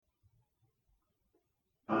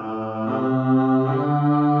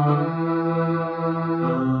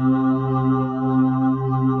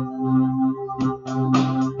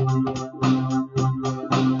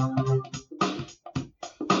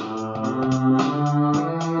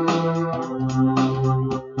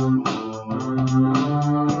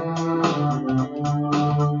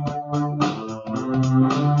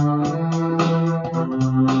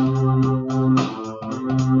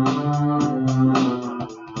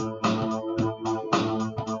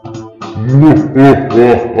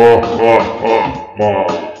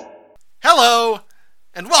Hello,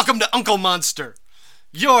 and welcome to Uncle Monster,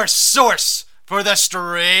 your source for the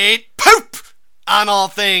straight poop on all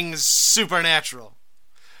things supernatural.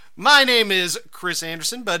 My name is Chris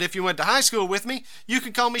Anderson, but if you went to high school with me, you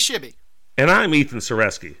can call me Shibby. And I'm Ethan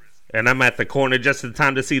Soreski, and I'm at the corner just in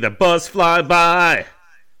time to see the bus fly by.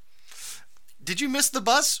 Did you miss the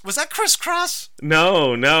bus? Was that Criss Cross?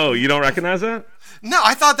 No, you don't recognize that? No,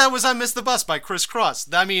 I thought that was I Missed the Bus by Criss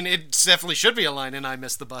Cross. I mean, it definitely should be a line in I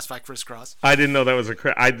Missed the Bus by Criss Cross. I didn't know that was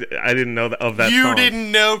I didn't know of that you song. You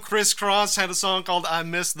didn't know Criss Cross had a song called I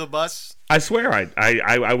Missed the Bus? I swear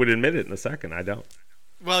I would admit it in a second. I don't.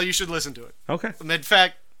 Well, you should listen to it. Okay. In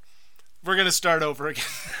fact, we're going to start over again.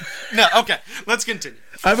 No, okay. Let's continue.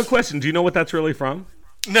 I have a question. Do you know what that's really from?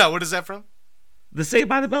 No, what is that from? The Saved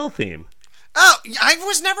by the Bell theme. Oh, I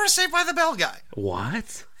was never a Saved by the Bell guy.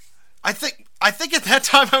 What? I think at that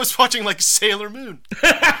time I was watching like Sailor Moon.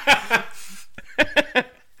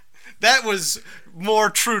 That was more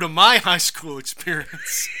true to my high school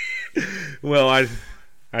experience. Well,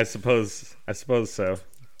 I suppose so.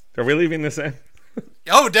 Are we leaving this in?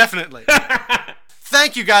 Oh, definitely.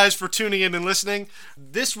 Thank you guys for tuning in and listening.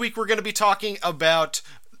 This week we're going to be talking about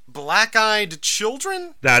black-eyed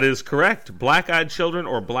children? That is correct. Black-eyed children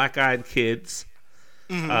or black-eyed kids.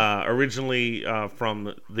 Mm-hmm. Originally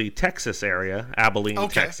from the Texas area, Abilene,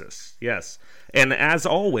 Texas. Yes. And as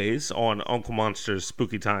always, on Uncle Monster's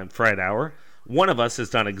Spooky Time Fright Hour, one of us has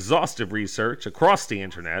done exhaustive research across the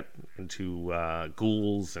internet into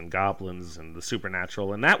ghouls and goblins and the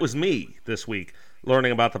supernatural. And that was me this week,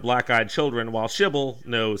 learning about the black-eyed children, while Shibble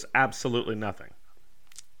knows absolutely nothing.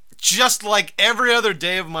 Just like every other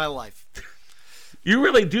day of my life. You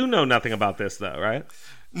really do know nothing about this, though, right?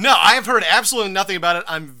 No, I have heard absolutely nothing about it.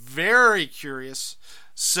 I'm very curious.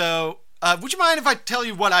 So, would you mind if I tell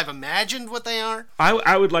you what I've imagined what they are?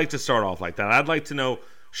 I would like to start off like that. I'd like to know,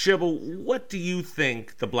 Shibble, what do you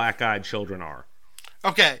think the black-eyed children are?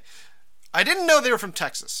 Okay. I didn't know they were from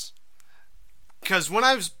Texas. Because when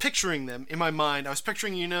I was picturing them in my mind, I was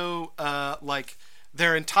picturing, like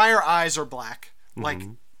their entire eyes are black. Mm-hmm. Like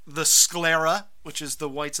the sclera, which is the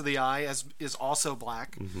whites of the eye, is also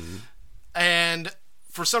black. Mm-hmm. And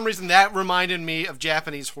for some reason, that reminded me of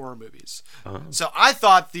Japanese horror movies. Oh. So I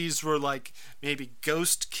thought these were like maybe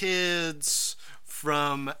ghost kids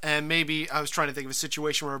and maybe I was trying to think of a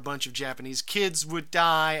situation where a bunch of Japanese kids would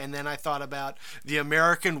die, and then I thought about the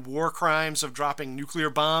American war crimes of dropping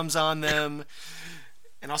nuclear bombs on them,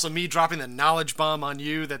 and also me dropping the knowledge bomb on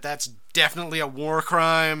you that's definitely a war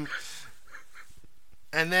crime.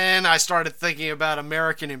 And then I started thinking about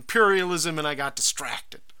American imperialism, and I got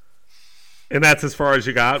distracted. And that's as far as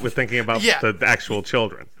you got with thinking about the actual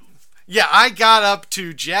children. Yeah, I got up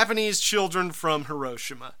to Japanese children from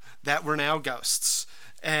Hiroshima that were now ghosts.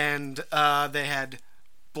 And they had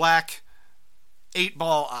black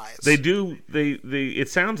 8-ball eyes. They do. It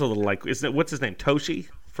sounds a little like, isn't it? What's his name? Toshi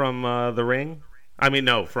from The Ring? I mean,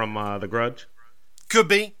 no, from The Grudge. Could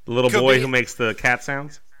be. The little boy who makes the cat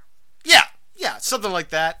sounds. Yeah, something like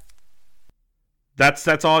that.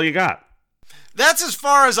 That's all you got. That's as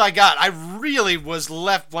far as I got. I really was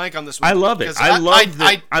left blank on this one. I love it. I love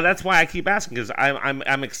it. That's why I keep asking, because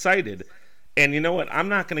I'm excited. And you know what? I'm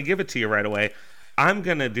not going to give it to you right away. I'm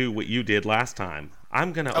going to do what you did last time.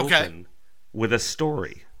 I'm going to open with a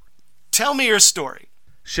story. Tell me your story.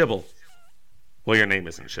 Shibble. Well, your name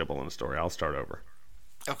isn't Shibble in the story. I'll start over.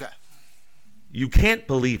 Okay. You can't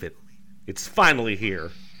believe it. It's finally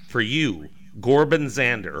here. For you, Gorbin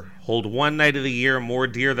Xander, hold one night of the year more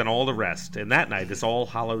dear than all the rest, and that night is All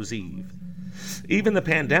Hallows Eve. Even the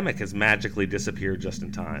pandemic has magically disappeared just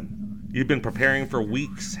in time. You've been preparing for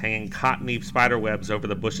weeks, hanging cottony spiderwebs over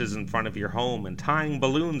the bushes in front of your home and tying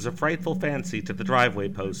balloons of frightful fancy to the driveway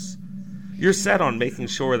posts. You're set on making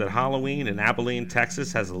sure that Halloween in Abilene,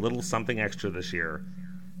 Texas has a little something extra this year.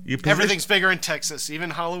 Everything's bigger in Texas, even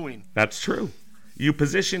Halloween. That's true. You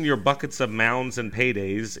position your buckets of mounds and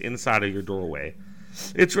paydays inside of your doorway.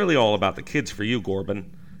 It's really all about the kids for you,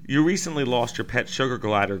 Gorbin. You recently lost your pet sugar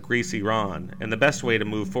glider, Greasy Ron, and the best way to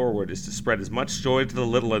move forward is to spread as much joy to the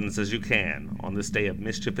little uns as you can on this day of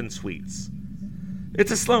mischief and sweets.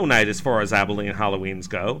 It's a slow night as far as Abilene Halloweens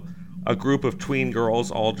go. A group of tween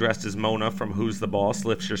girls all dressed as Mona from Who's the Boss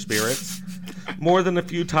lifts your spirits. More than a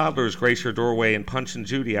few toddlers grace your doorway in Punch and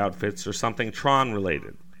Judy outfits or something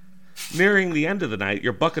Tron-related. Nearing the end of the night,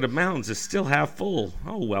 your bucket of mounds is still half full.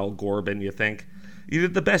 Oh well, Gorbin, you think. You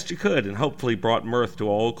did the best you could and hopefully brought mirth to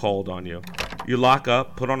all who called on you. You lock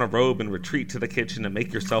up, put on a robe, and retreat to the kitchen and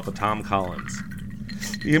make yourself a Tom Collins.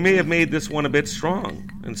 You may have made this one a bit strong,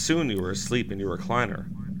 and soon you were asleep in your recliner.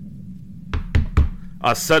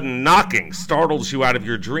 A sudden knocking startles you out of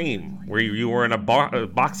your dream, where you were in a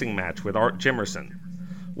boxing match with Art Jimerson.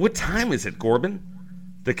 What time is it, Gorbin?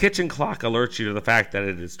 The kitchen clock alerts you to the fact that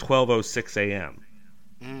it is 12:06 a.m.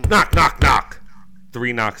 Knock, knock, knock!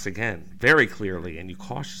 3 knocks again, very clearly, and you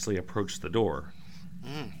cautiously approach the door.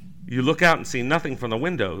 You look out and see nothing from the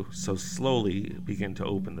window, so slowly begin to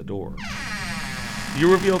open the door.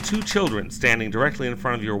 You reveal 2 children standing directly in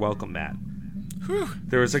front of your welcome mat.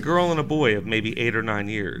 There is a girl and a boy of maybe 8 or 9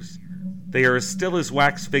 years. They are as still as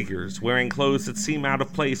wax figures, wearing clothes that seem out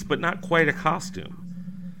of place, but not quite a costume.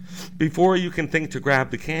 Before you can think to grab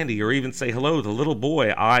the candy or even say hello, the little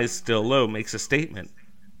boy, eyes still low, makes a statement.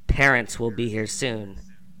 Parents will be here soon.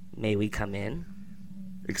 May we come in?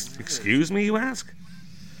 Excuse me, you ask?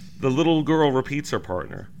 The little girl repeats her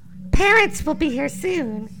partner. Parents will be here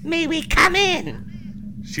soon. May we come in?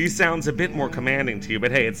 She sounds a bit more commanding to you,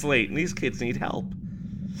 but hey, it's late and these kids need help.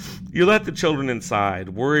 You let the children inside,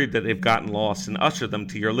 worried that they've gotten lost, and usher them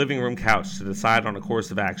to your living room couch to decide on a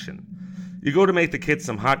course of action. You go to make the kids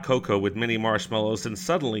some hot cocoa with mini marshmallows, and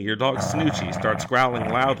suddenly your dog Snoochie starts growling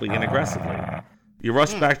loudly and aggressively. You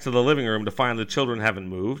rush back to the living room to find the children haven't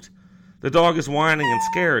moved. The dog is whining and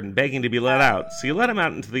scared and begging to be let out, so you let him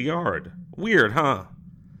out into the yard. Weird, huh?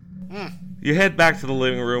 You head back to the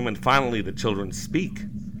living room, and finally the children speak.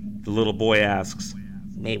 The little boy asks,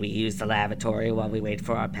 May we use the lavatory while we wait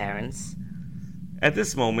for our parents? At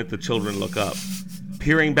this moment, the children look up.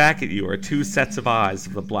 Peering back at you are 2 sets of eyes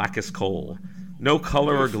of the blackest coal. No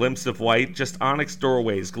color or glimpse of white, just onyx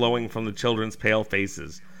doorways glowing from the children's pale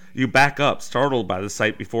faces. You back up, startled by the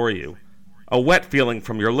sight before you. A wet feeling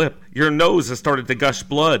from your lip. Your nose has started to gush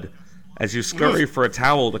blood. As you scurry for a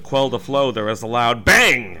towel to quell the flow, there is a loud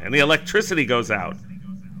bang, and the electricity goes out.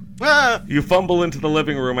 You fumble into the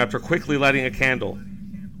living room after quickly lighting a candle.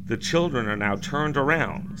 The children are now turned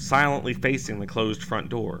around, silently facing the closed front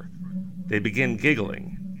door. They begin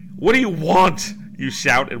giggling. What do you want? You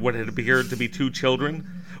shout at what had appeared to be 2 children.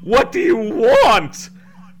 What do you want?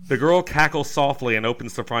 The girl cackles softly and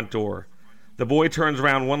opens the front door. The boy turns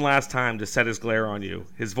around one last time to set his glare on you.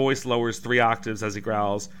 His voice lowers 3 octaves as he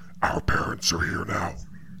growls, Our parents are here now.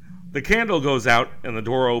 The candle goes out and the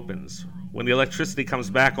door opens. When the electricity comes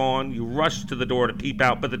back on, you rush to the door to peep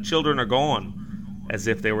out, but the children are gone, as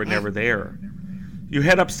if they were never there. You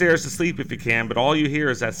head upstairs to sleep if you can, but all you hear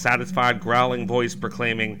is that satisfied, growling voice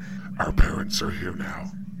proclaiming, Our parents are here now.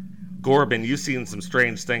 Gorbin, you've seen some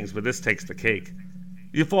strange things, but this takes the cake.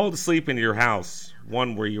 You fall to sleep in your house,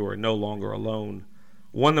 one where you are no longer alone,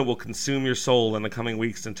 one that will consume your soul in the coming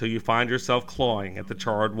weeks until you find yourself clawing at the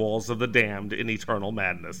charred walls of the damned in eternal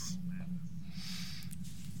madness.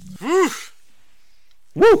 Woo!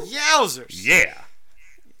 Woo! Yowzers! Yeah!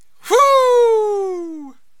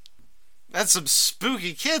 Woo! That's some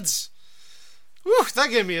spooky kids. Woo!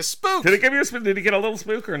 That gave me a spook. Did it give you a spook? Did you get a little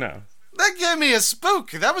spook or no? That gave me a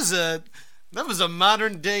spook. That was a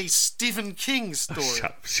modern day Stephen King story.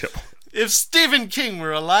 Shut up, Shibble. If Stephen King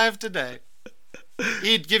were alive today,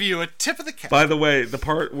 he'd give you a tip of the cap. By the way, the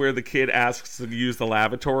part where the kid asks to use the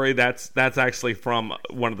lavatory, that's actually from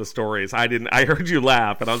one of the stories. I heard you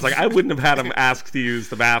laugh, and I was like, I wouldn't have had him ask to use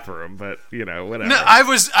the bathroom, but, you know, whatever. No, I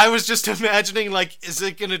was just imagining, like, is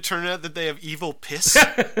it going to turn out that they have evil piss?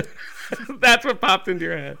 That's what popped into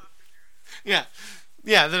your head. Yeah.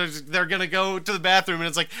 Yeah, they're going to go to the bathroom, and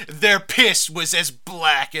it's like, their piss was as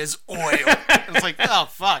black as oil. And it's like, oh,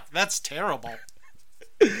 fuck, that's terrible.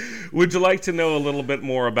 Would you like to know a little bit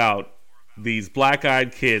more about these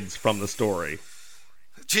black-eyed kids from the story?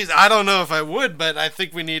 Jeez, I don't know if I would, but I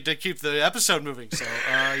think we need to keep the episode moving, so,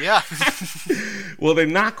 yeah. Well, they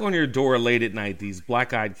knock on your door late at night, these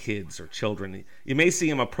black-eyed kids or children. You may see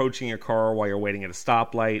them approaching your car while you're waiting at a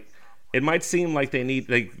stoplight. It might seem like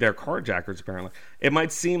they're carjackers, apparently. It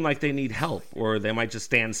might seem like they need help, or they might just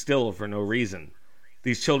stand still for no reason.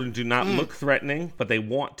 These children do not look threatening, but they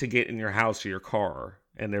want to get in your house or your car,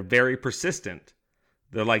 and they're very persistent.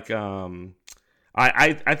 They're like,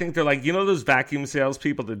 I think they're like, you know those vacuum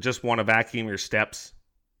salespeople that just want to vacuum your steps?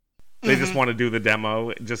 They just want to do the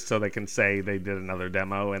demo just so they can say they did another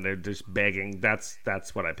demo, and they're just begging. That's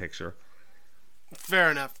what I picture.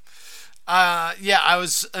 Fair enough. Yeah, I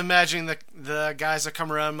was imagining the guys that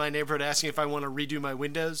come around my neighborhood asking if I want to redo my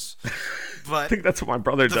windows. But I think that's what my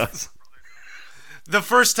brother does. The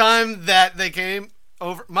first time that they came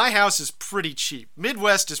over, my house is pretty cheap.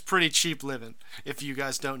 Midwest is pretty cheap living, if you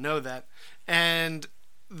guys don't know that. And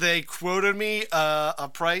they quoted me a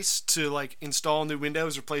price to like install new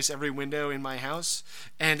windows, replace every window in my house,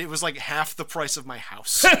 and it was like half the price of my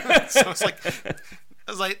house. So I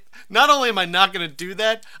was like, not only am I not going to do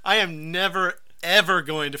that, I am never, ever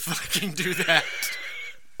going to fucking do that.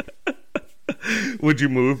 Would you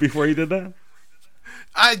move before you did that?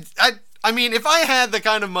 I mean, if I had the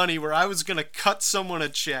kind of money where I was going to cut someone a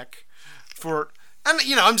check for, and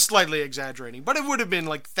I'm slightly exaggerating, but it would have been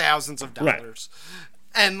like thousands of dollars.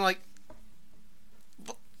 Right. And like,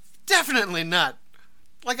 definitely not.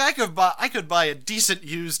 Like I could buy a decent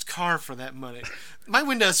used car for that money. My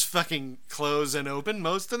windows fucking close and open,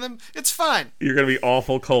 most of them. It's fine. You're going to be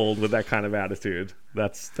awful cold with that kind of attitude.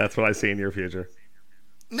 That's what I see in your future.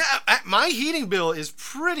 No, my heating bill is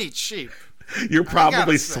pretty cheap. You're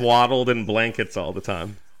probably swaddled in blankets all the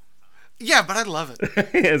time. Yeah, but I love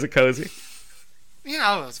it. Is it cozy?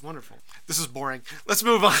 Yeah, it's wonderful. This is boring. Let's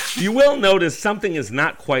move on. You will notice something is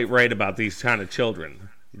not quite right about these kind of children.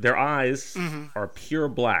 Their eyes are pure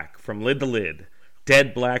black from lid to lid.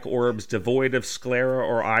 Dead black orbs devoid of sclera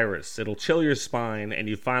or iris. It'll chill your spine, and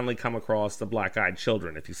you finally come across the black-eyed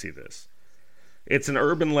children if you see this. It's an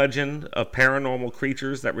urban legend of paranormal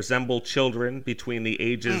creatures that resemble children between the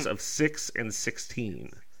ages of 6 and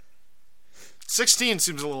 16. 16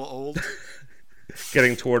 seems a little old.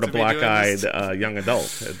 Getting toward a black-eyed young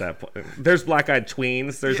adult at that point. There's black-eyed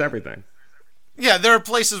tweens. There's everything. Yeah, there are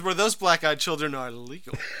places where those black-eyed children are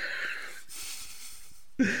legal.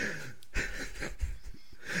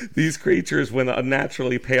 These creatures with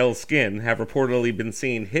unnaturally pale skin have reportedly been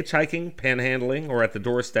seen hitchhiking, panhandling, or at the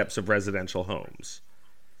doorsteps of residential homes.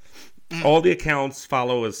 All the accounts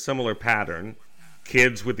follow a similar pattern.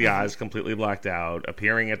 Kids with the eyes completely blacked out,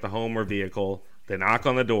 appearing at the home or vehicle. They knock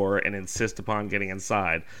on the door and insist upon getting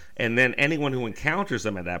inside. And then anyone who encounters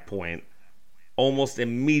them at that point almost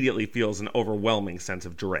immediately feels an overwhelming sense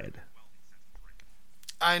of dread.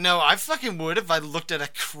 I know. I fucking would if I looked at a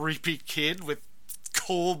creepy kid with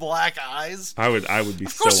coal black eyes. I would be so unhappy.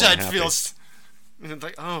 Of course I'd feel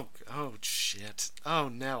like, oh shit. Oh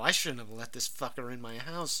no, I shouldn't have let this fucker in my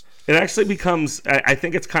house. It actually becomes, I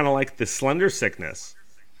think it's kind of like the slender sickness.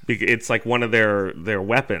 It's like one of their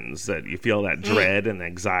weapons, that you feel that dread and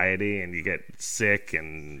anxiety, and you get sick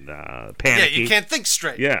and panicky. Yeah, you can't think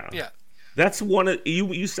straight. Yeah. Yeah. That's one of,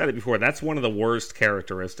 you said it before, that's one of the worst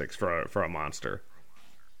characteristics for a monster.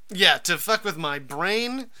 Yeah, to fuck with my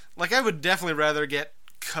brain, like I would definitely rather get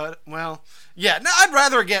I'd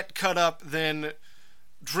rather get cut up than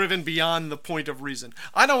driven beyond the point of reason.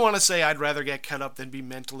 I don't want to say I'd rather get cut up than be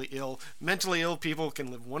mentally ill. Mentally ill people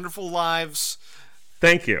can live wonderful lives.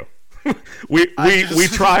 Thank you. We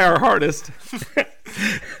try our hardest.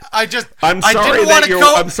 I'm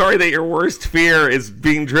sorry that your worst fear is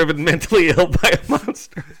being driven mentally ill by a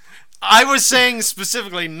monster. I was saying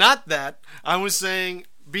specifically not that. I was saying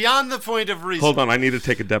beyond the point of reason. Hold on, I need to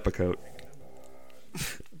take a Depakote.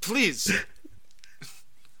 Please.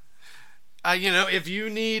 If you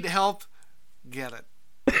need help, get it.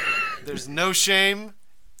 There's no shame.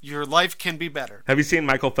 Your life can be better. Have you seen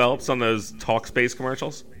Michael Phelps on those Talkspace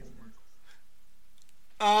commercials?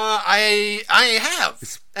 I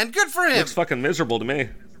have. And good for him. Looks fucking miserable to me.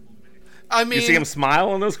 I mean, you see him smile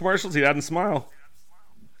on those commercials? He doesn't smile.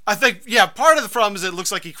 I think, part of the problem is it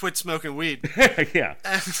looks like he quit smoking weed. Yeah.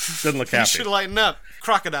 Doesn't look happy. He should lighten up.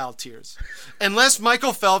 Crocodile tears. Unless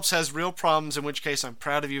Michael Phelps has real problems, in which case I'm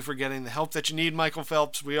proud of you for getting the help that you need, Michael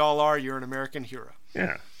Phelps. We all are. You're an American hero.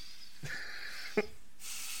 Yeah.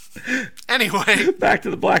 Anyway. Back to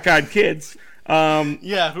the black-eyed kids.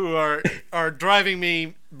 Who are driving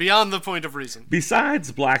me beyond the point of reason.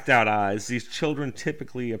 Besides blacked-out eyes, these children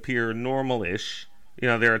typically appear normal-ish.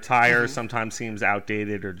 Their attire sometimes seems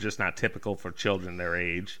outdated or just not typical for children their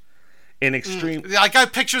age. In extreme, like I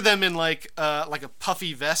picture them in like a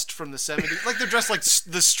puffy vest from the 70s. Like they're dressed like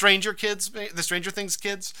the Stranger Things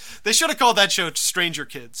kids. They should have called that show Stranger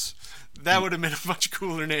Kids. That would have been a much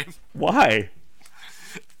cooler name. Why?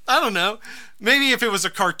 I don't know. Maybe if it was a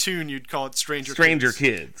cartoon, you'd call it Stranger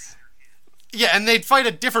Kids. Yeah, and they'd fight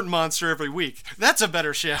a different monster every week. That's a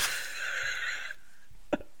better show.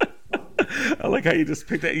 I like how you just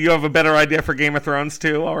picked it. You have a better idea for Game of Thrones,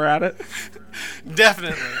 too, while we're at it?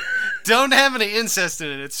 Definitely. Don't have any incest in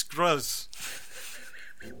it. It's gross.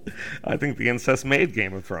 I think the incest made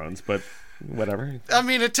Game of Thrones, but whatever. I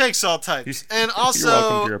mean, it takes all types. And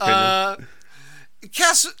also, you're welcome to your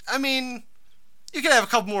opinion. You could have a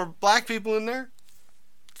couple more black people in there.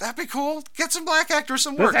 That'd be cool. Get some black actors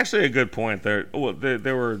some work. That's actually a good point. There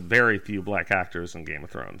were very few black actors in Game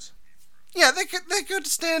of Thrones. Yeah, they could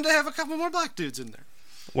stand to have a couple more black dudes in there.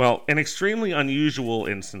 Well, in extremely unusual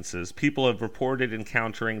instances, people have reported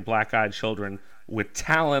encountering black-eyed children with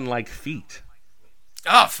talon-like feet.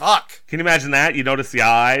 Oh, fuck. Can you imagine that? You notice the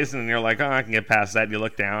eyes, and you're like, I can get past that. And you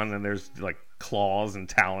look down, and there's, like, claws and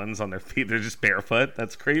talons on their feet. They're just barefoot.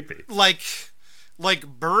 That's creepy. Like like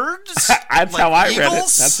birds? That's like how I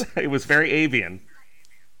eagles? read it. It was very avian.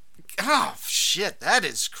 Oh, shit, that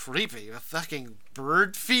is creepy. A fucking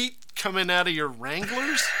bird feet coming out of your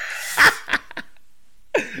Wranglers?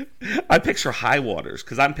 I picture high waters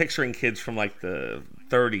because I'm picturing kids from like the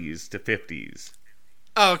 30s to 50s.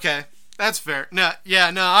 Oh, okay. That's fair. No,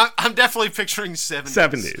 I'm definitely picturing 70s.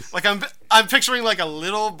 70s. Like, I'm picturing, like, a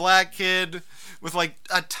little black kid with, like,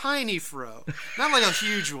 a tiny fro. Not, like, a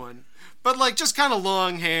huge one. But, like, just kind of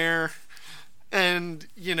long hair. And,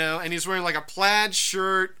 and he's wearing, like, a plaid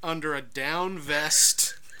shirt under a down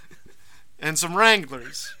vest. And some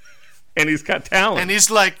Wranglers. And he's got talent. And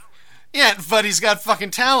he's like, yeah, but he's got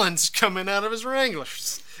fucking talons coming out of his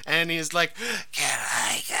Wranglers. And he's like, can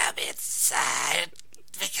I come inside?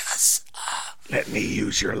 Because Let me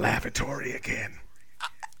use your lavatory again.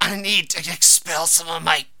 I need to expel some of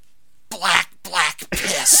my black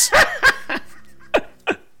piss.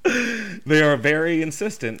 They are very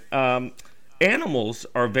insistent. Animals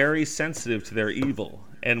are very sensitive to their evil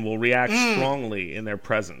and will react strongly in their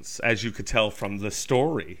presence, as you could tell from the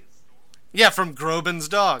story. Yeah, from Groban's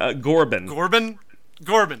dog. Gorbin.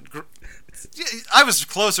 Gorbin. I was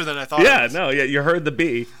closer than I thought. Yeah, you heard the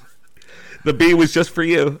B. The B was just for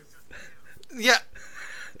you. Yeah.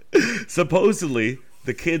 Supposedly,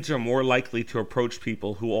 the kids are more likely to approach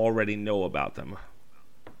people who already know about them.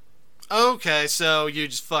 Okay, so you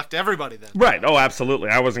just fucked everybody then. Right. Oh, absolutely.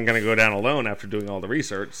 I wasn't going to go down alone after doing all the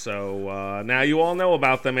research. So now you all know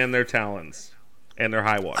about them and their talons and their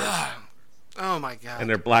high waters. Oh, my God. And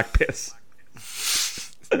their black piss.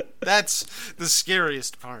 That's the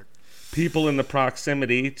scariest part. People in the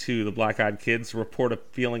proximity to the black-eyed kids report a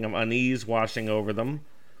feeling of unease washing over them.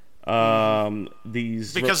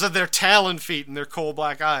 Because of their talon feet and their coal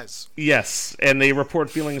black eyes. Yes, and they report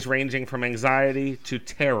feelings ranging from anxiety to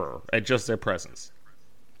terror at just their presence.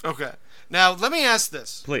 Okay. Now, let me ask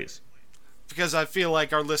this. Please. Because I feel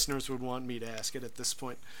like our listeners would want me to ask it at this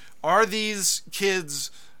point. Are these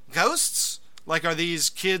kids ghosts? Like, are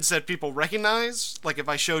these kids that people recognize? Like, if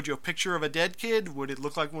I showed you a picture of a dead kid, would it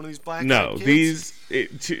look like one of these black-eyed kids?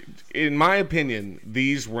 In my opinion,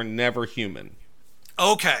 these were never human.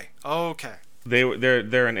 Okay.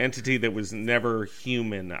 They're an entity that was never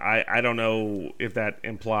human. I don't know if that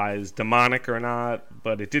implies demonic or not,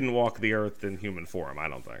 but it didn't walk the earth in human form, I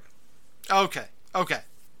don't think. Okay.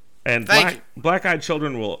 And black-eyed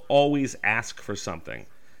children will always ask for something.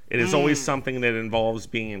 It is always something that involves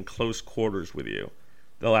being in close quarters with you.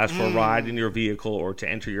 They'll ask for a ride in your vehicle or to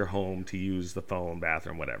enter your home to use the phone,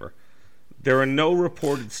 bathroom, whatever. There are no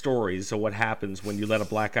reported stories of what happens when you let a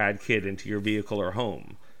black-eyed kid into your vehicle or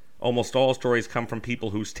home. Almost all stories come from people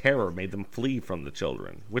whose terror made them flee from the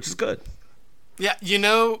children, which is good. Yeah, you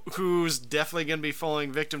know who's definitely going to be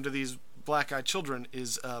falling victim to these black-eyed children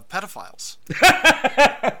is pedophiles.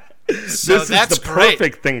 So this is the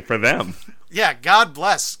perfect thing for them. Yeah, God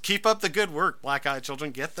bless. Keep up the good work, black-eyed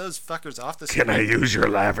children. Get those fuckers off the street. Can I use your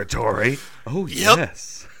lavatory? Oh, yep.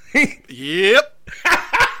 Yes. Yep.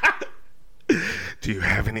 Do you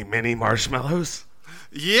have any mini marshmallows?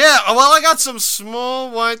 Yeah, well, I got some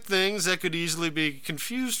small white things that could easily be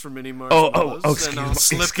confused for mini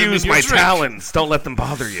marshmallows. Excuse my talons. Don't let them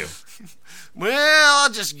bother you. Well,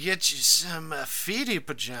 I'll just get you some feety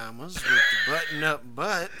pajamas with the button-up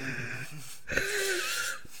butt.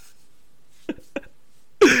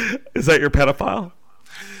 Is that your pedophile?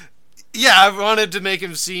 Yeah, I wanted to make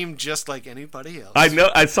him seem just like anybody else. I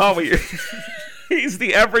know. I saw what you're... He's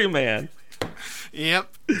the everyman.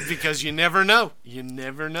 Yep, because you never know. You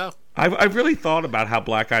never know. I've really thought about how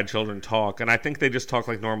black-eyed children talk, and I think they just talk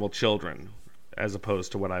like normal children, as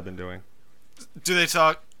opposed to what I've been doing. Do they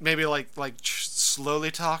talk maybe like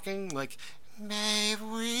slowly talking? Like, may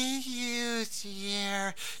we use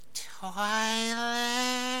your toilet?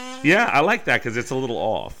 Yeah, I like that because it's a little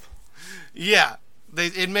off. Yeah,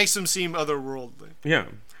 it makes them seem otherworldly. Yeah.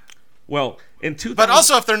 Well, in 2000... But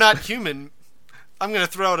also, if they're not human, I'm going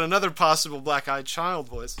to throw out another possible black-eyed child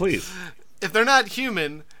voice. Please. If they're not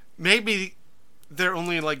human, maybe they're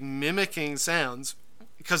only like mimicking sounds.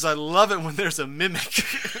 Because I love it when there's a mimic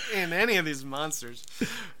in any of these monsters.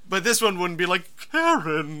 But this one wouldn't be like,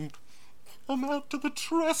 Karen, come out to the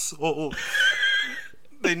trestle.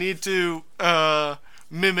 They need to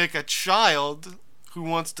mimic a child who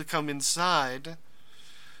wants to come inside.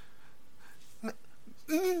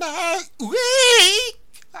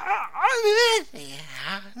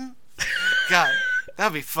 God,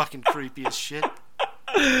 that'd be fucking creepy as shit.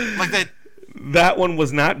 Like that. That one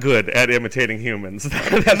was not good at imitating humans.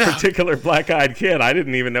 That particular black-eyed kid, I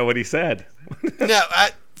didn't even know what he said. No,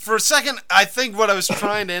 For a second, I think what I was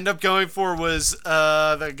trying to end up going for was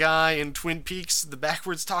the guy in Twin Peaks, the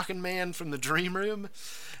backwards talking man from the Dream Room.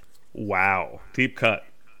 Wow. Deep cut.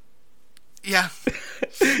 Yeah.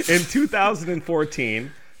 In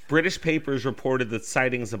 2014, British papers reported that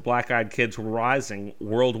sightings of black-eyed kids were rising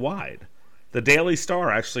worldwide. The Daily Star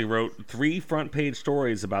actually wrote 3 front-page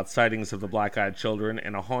stories about sightings of the black-eyed children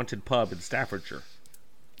in a haunted pub in Staffordshire.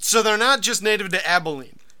 So they're not just native to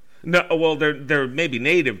Abilene. No, well, they're maybe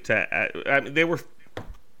native to. I mean, they were.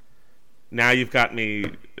 Now you've got me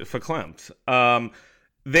verklempt.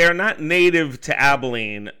 They're not native to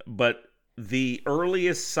Abilene, but the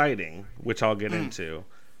earliest sighting, which I'll get into,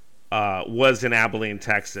 was in Abilene,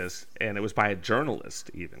 Texas, and it was by a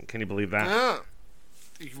journalist. Even can you believe that?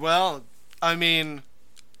 Well, I mean,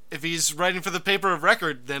 if he's writing for the paper of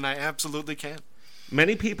record, then I absolutely can.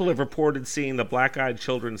 Many people have reported seeing the black-eyed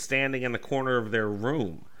children standing in the corner of their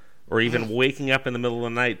room, or even waking up in the middle of the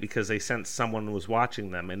night because they sensed someone was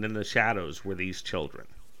watching them, and in the shadows were these children.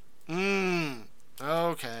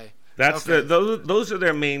 Okay. Those are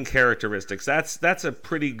their main characteristics. That's a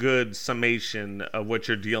pretty good summation of what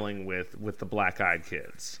you're dealing with the black-eyed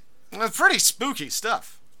kids. That's pretty spooky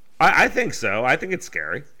stuff. I think so. I think it's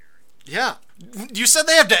scary. Yeah. You said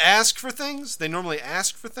they have to ask for things? They normally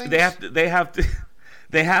ask for things? They have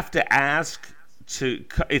to ask to.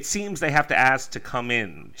 It seems they have to ask to come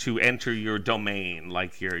in to enter your domain,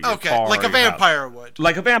 like your car, like a vampire would.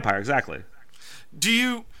 Like a vampire, exactly. Do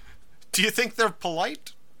you think they're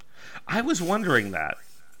polite? I was wondering that.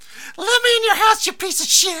 Let me in your house, you piece of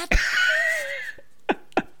shit.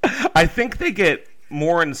 I think they get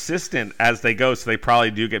more insistent as they go, so they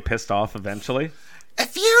probably do get pissed off eventually.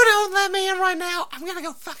 If you don't let me in right now, I'm gonna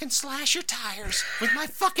go fucking slash your tires with my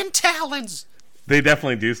fucking talons. They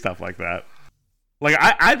definitely do stuff like that. Like,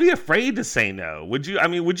 I'd be afraid to say no. Would you? I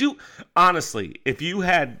mean, would you? Honestly, if you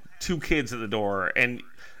had 2 kids at the door and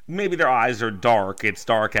maybe their eyes are dark, it's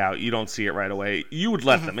dark out, you don't see it right away, you would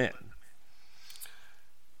let them in.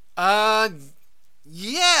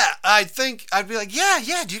 Yeah, I think I'd be like, yeah,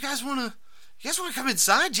 do you guys want to come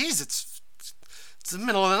inside? Jeez, it's the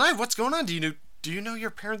middle of the night. What's going on? Do you know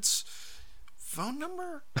your parents' phone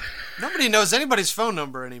number? Nobody knows anybody's phone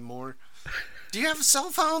number anymore. Do you have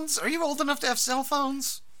cell phones? Are you old enough to have cell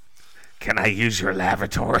phones? Can I use your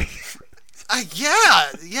lavatory?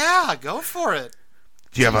 Yeah, go for it.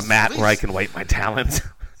 Do you have a mat where I can wipe my talons?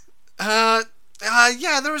 Yeah,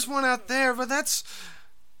 there was one out there, but that's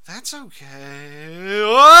okay.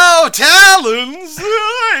 Oh, talons!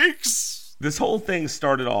 Yikes! This whole thing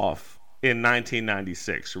started off in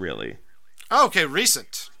 1996, really. Okay,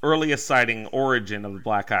 recent. Earliest sighting origin of the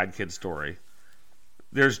black-eyed kid story.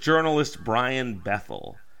 There's journalist Brian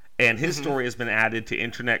Bethel, and his story has been added to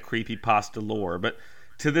internet creepypasta lore, but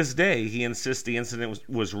to this day, he insists the incident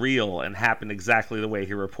was real and happened exactly the way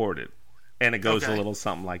he reported. And it goes a little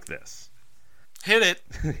something like this. Hit it.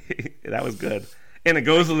 That was good. And it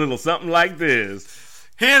goes a little something like this.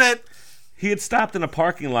 Hit it. He had stopped in a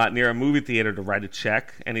parking lot near a movie theater to write a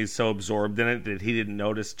check, and he's so absorbed in it that he didn't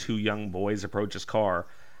notice 2 young boys approach his car.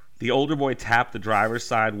 The older boy tapped the driver's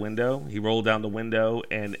side window. He rolled down the window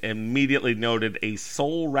and immediately noted a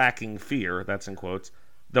soul-racking fear, that's in quotes,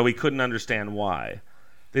 though he couldn't understand why.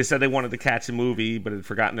 They said they wanted to catch a movie, but had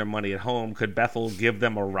forgotten their money at home. Could Bethel give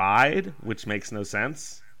them a ride? Which makes no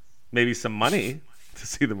sense. Maybe some money to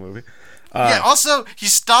see the movie. Also, he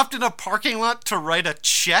stopped in a parking lot to write a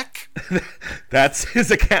check. That's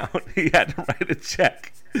his account. He had to write a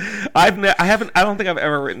check. I don't think I've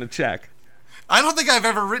ever written a check. I don't think I've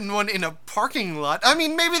ever written one in a parking lot. I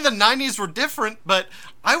mean, maybe the 90s were different, but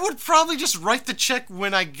I would probably just write the check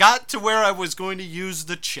when I got to where I was going to use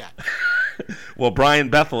the check. Well, Brian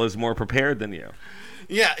Bethel is more prepared than you.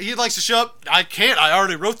 Yeah, he likes to show up. I can't. I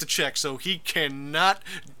already wrote the check, so he cannot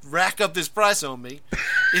rack up this price on me.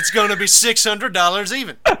 It's going to be $600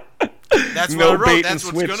 even. That's what I wrote. That's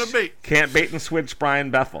what it's going to be. Can't bait and switch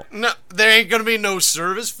Brian Bethel. No, there ain't going to be no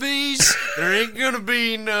service fees. There ain't going to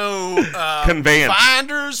be no conveyance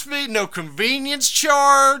finder's fee, no convenience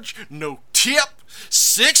charge, no tip.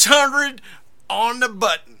 $600 on the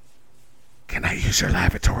button. Can I use your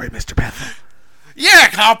lavatory, Mr. Bethel? Yeah,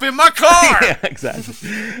 hop in my car. Yeah,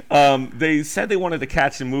 exactly. They said they wanted to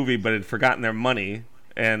catch a movie, but had forgotten their money,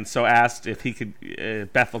 and so asked if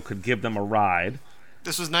Bethel could give them a ride.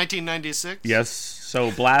 This was 1996? Yes. So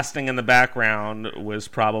blasting in the background was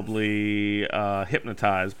probably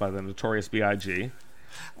Hypnotized by the Notorious B.I.G.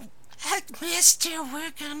 Mister,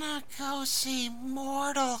 we're gonna go see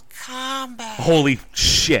Mortal Kombat. Holy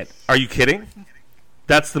shit. Are you kidding?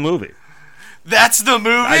 That's the movie. That's the movie?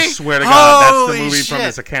 I swear to God, Holy that's the movie shit. from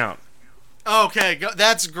this account. Okay,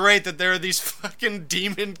 that's great that there are these fucking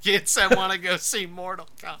demon kids that want to go see Mortal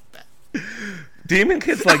Kombat. Demon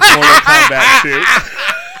kids like Mortal Kombat too.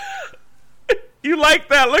 You like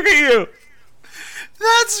that? Look at you.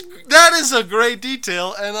 That is a great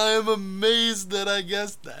detail, and I am amazed that I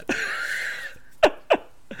guessed that.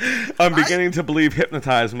 I'm beginning to believe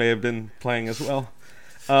Hypnotize may have been playing as well.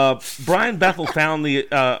 Brian Bethel found the...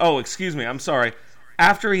 excuse me, I'm sorry.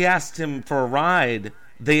 After he asked him for a ride,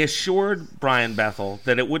 they assured Brian Bethel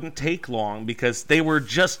that it wouldn't take long because they were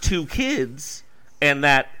just two kids and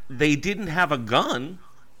that they didn't have a gun.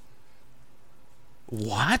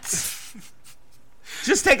 What?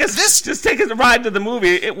 Just take us a ride to the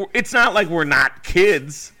movie. It's not like we're not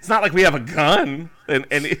kids. It's not like we have a gun.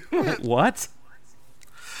 What?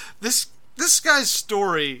 This guy's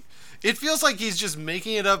story, it feels like he's just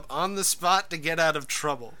making it up on the spot to get out of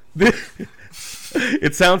trouble.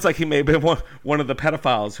 It sounds like he may have been one of the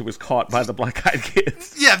pedophiles who was caught by the black-eyed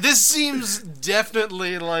kids. Yeah, this seems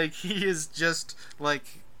definitely like he is just,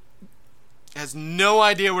 like, has no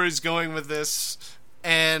idea where he's going with this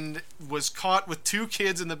and was caught with two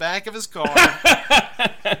kids in the back of his car.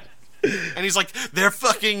 And he's like, they're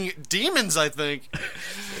fucking demons, I think.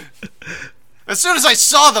 As soon as I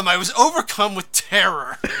saw them, I was overcome with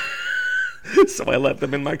terror. So I let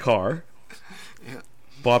them in my car. Yeah.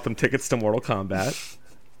 Bought them tickets to Mortal Kombat.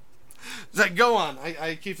 Like, go on.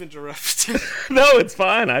 I keep interrupting. No, it's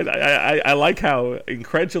fine. I like how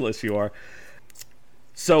incredulous you are.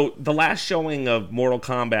 So the last showing of Mortal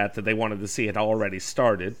Kombat that they wanted to see had already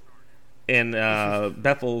started. In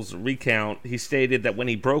Bethel's recount, he stated that when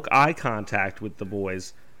he broke eye contact with the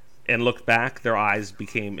boys and looked back, their eyes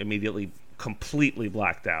became immediately completely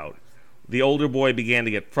blacked out. The older boy began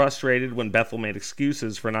to get frustrated when Bethel made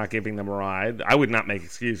excuses for not giving them a ride. I would not make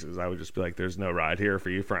excuses. I would just be like, there's no ride here for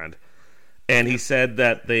you, friend. And he said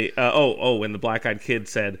that they... and the black-eyed kid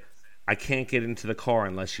said, I can't get into the car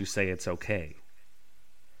unless you say it's okay.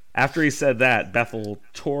 After he said that, Bethel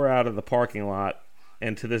tore out of the parking lot,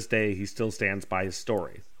 and to this day, he still stands by his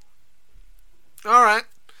story. All right.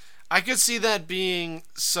 I could see that being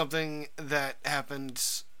something that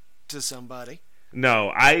happened to somebody.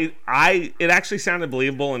 No, it actually sounded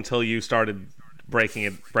believable until you started breaking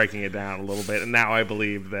it down a little bit, and now I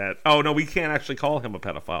believe that. Oh no, we can't actually call him a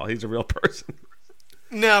pedophile. He's a real person.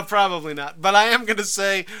 No, probably not. But I am going to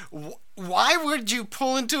say, why would you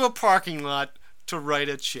pull into a parking lot to write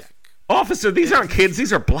a check? Officer, these aren't kids.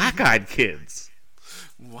 These are black-eyed kids.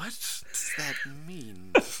 What does that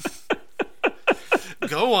mean?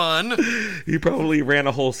 Go on. He probably ran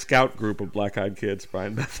a whole scout group of black-eyed kids,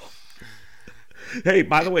 Brian Bethel. Hey,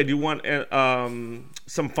 by the way, do you want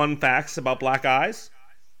some fun facts about black eyes?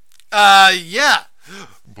 Yeah.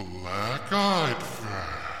 Black-eyed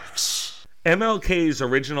facts. MLK's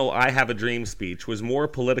original I Have a Dream speech was more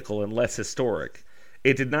political and less historic.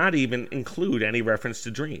 It did not even include any reference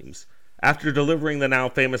to dreams. After delivering the now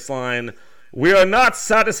famous line, "We are not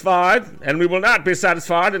satisfied, and we will not be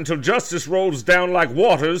satisfied until justice rolls down like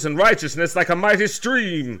waters and righteousness like a mighty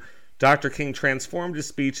stream," Dr. King transformed his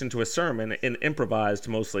speech into a sermon and improvised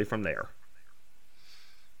mostly from there.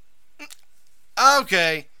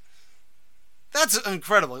 Okay. That's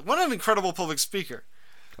incredible. What an incredible public speaker.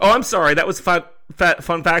 Oh, I'm sorry. That was fun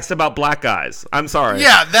facts about black guys. I'm sorry.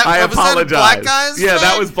 Yeah, I apologize. That black guys? Yeah,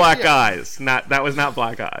 that was black guys. That was not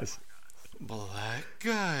black eyes. Black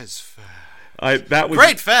guys fact. That was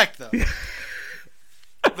great fact, though.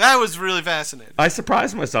 That was really fascinating. I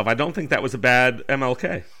surprised myself. I don't think that was a bad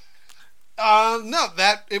MLK. No,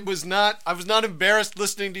 it was not. I was not embarrassed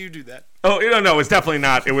listening to you do that. Oh, no, it's definitely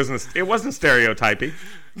not. It wasn't stereotyping.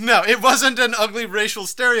 No, it wasn't an ugly racial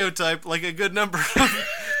stereotype like a good number of...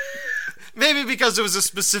 Maybe because it was a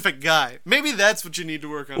specific guy. Maybe that's what you need to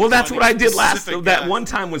work on. Well, that's what I did last. Guys. That one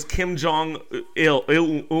time was Kim Jong-il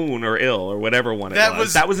or whatever one it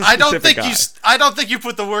was. That was a specific guy. I don't think you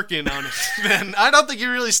put the work in on it, man. I don't think you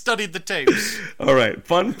really studied the tapes. All right,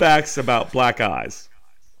 fun facts about black eyes.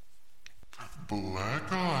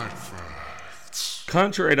 Black-eyed facts.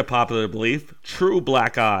 Contrary to popular belief, true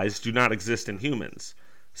black eyes do not exist in humans.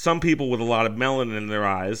 Some people with a lot of melanin in their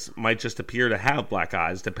eyes might just appear to have black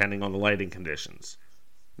eyes depending on the lighting conditions.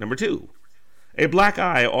 Number 2. A black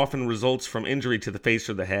eye often results from injury to the face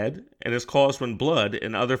or the head and is caused when blood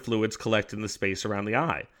and other fluids collect in the space around the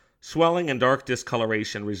eye. Swelling and dark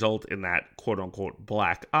discoloration result in that quote-unquote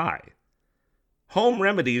black eye. Home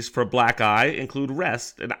remedies for black eye include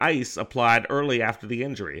rest and ice applied early after the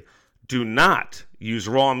injury. Do not use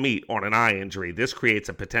raw meat on an eye injury. This creates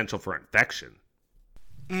a potential for infection.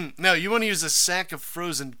 No, you want to use a sack of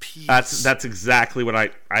frozen peas. That's exactly what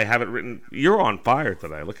I have it written. You're on fire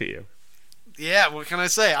today. Look at you. Yeah, what can I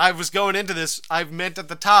say? I was going into this, I meant at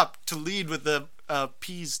the top to lead with the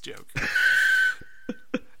peas joke.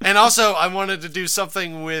 And also, I wanted to do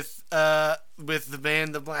something with the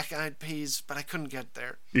band, the Black Eyed Peas, but I couldn't get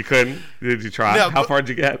there. You couldn't? Did you try? No, How far did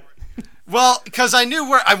you get? Well, because I knew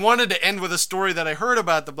where I wanted to end with a story that I heard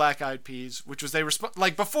about the Black Eyed Peas, which was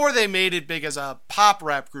like before they made it big as a pop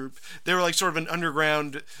rap group, they were like sort of an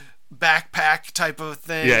underground backpack type of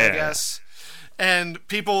thing, I guess. And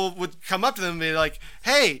people would come up to them and be like,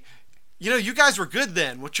 "Hey, you guys were good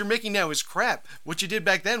then. What you're making now is crap. What you did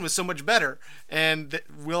back then was so much better." And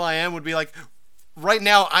Will.i.am would be like, "Right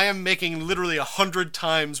now, I am making literally 100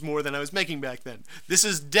 times more than I was making back then. This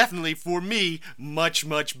is definitely, for me, much,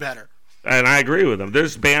 much better." And I agree with them.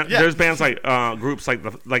 There's bands like groups like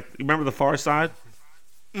remember the Far Side?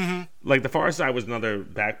 Mm-hmm. Like the Far Side was another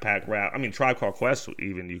backpack rap. I mean, Tribe Called Quest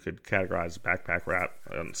even you could categorize as backpack rap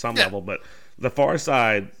on some level, but the Far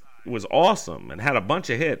Side was awesome and had a bunch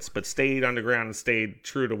of hits, but stayed underground and stayed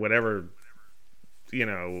true to whatever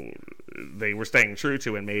they were staying true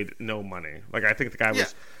to, and made no money. Like I think the guy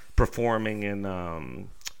was performing in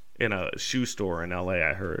a shoe store in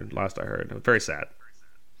L.A. Last I heard, very sad.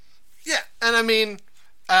 Yeah, and I mean,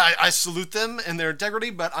 I salute them and their integrity,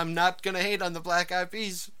 but I'm not gonna hate on the Black Eyed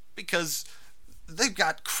Peas because they've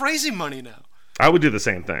got crazy money now. I would do the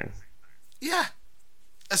same thing. Yeah,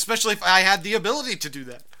 especially if I had the ability to do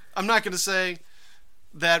that. I'm not gonna say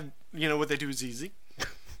that what they do is easy.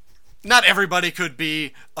 Not everybody could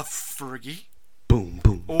be a Fergie. Boom,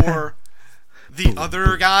 boom. Or the boom, other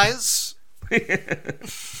boom. Guys. The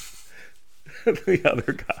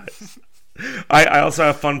other guys. I also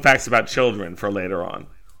have fun facts about children for later on.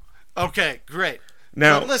 Okay, great.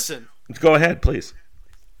 Now, listen. Go ahead, please.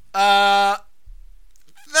 That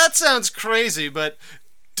sounds crazy, but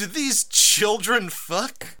do these children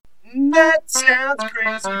fuck? That sounds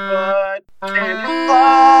crazy, but can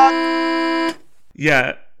it fuck?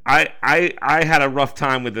 Yeah, I had a rough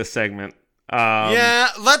time with this segment. Yeah,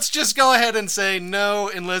 let's just go ahead and say no,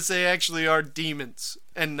 unless they actually are demons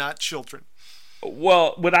and not children.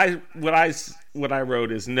 Well, what I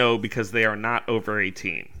wrote is no because they are not over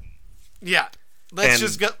 18. Yeah, let's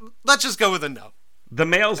just go with a no. The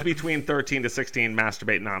males between 13 to 16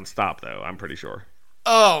 masturbate nonstop, though. I'm pretty sure.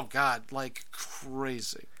 Oh God, like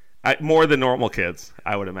crazy. More than normal kids,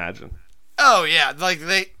 I would imagine. Oh yeah, like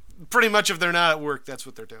they pretty much if they're not at work, that's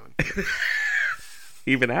what they're doing.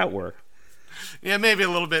 Even at work. Yeah, maybe a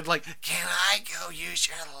little bit like, "Can I go use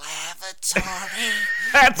your lavatory?"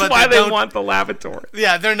 That's why they want the lavatory.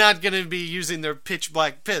 Yeah, they're not going to be using their pitch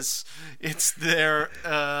black piss. It's their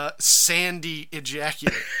sandy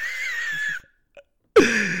ejaculate.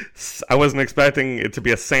 I wasn't expecting it to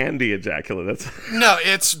be a sandy ejaculate. No,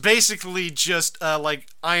 it's basically just like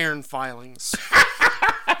iron filings.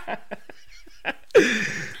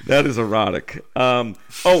 That is erotic. And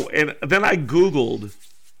then I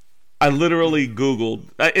literally Googled,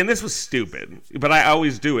 and this was stupid, but I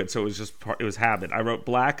always do it, so it was habit. I wrote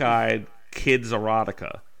black-eyed kids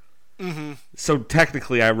erotica. Mm-hmm. So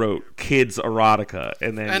technically, I wrote kids erotica,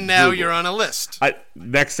 and now Googled. You're on a list.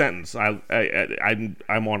 Next sentence, I'm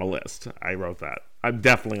on a list. I wrote that. I'm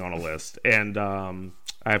definitely on a list, and I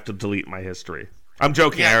have to delete my history. I'm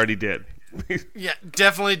joking. I already did. Yeah,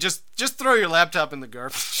 definitely. Just throw your laptop in the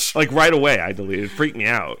garbage. Like right away, I deleted. It freaked me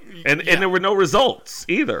out, and there were no results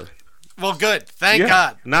either. Well, good. Thank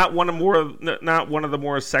God. Not one of the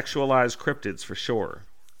more sexualized cryptids for sure.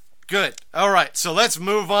 Good. All right. So let's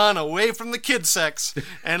move on away from the kid sex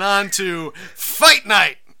and on to Fight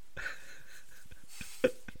Night.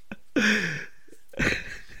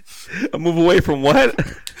 Move away from what?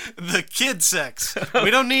 The kid sex.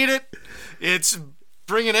 We don't need it. It's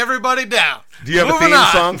bringing everybody down. Do you have a theme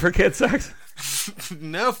song for kid sex?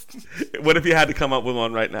 Nope. What if you had to come up with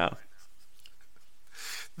one right now?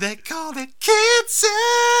 They call it kid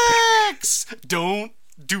sex. Don't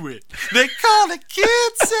do it. They call it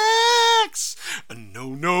kid sex.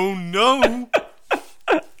 No, no, no.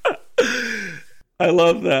 I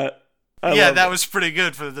love that. That was pretty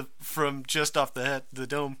good from just off the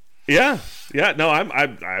dome. Yeah. No,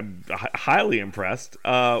 I'm highly impressed.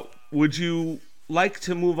 Would you like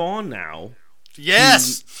to move on now?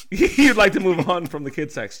 Yes. You'd like to move on from the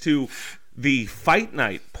kid sex to the Fight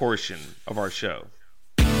Night portion of our show.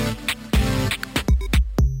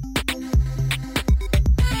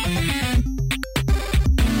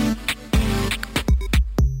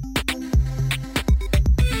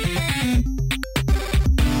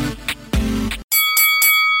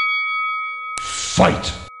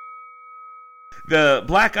 Fight! The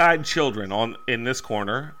black-eyed children in this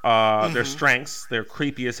corner, their strengths, they're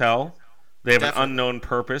creepy as hell. They have Definitely. an unknown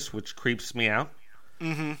purpose, which creeps me out.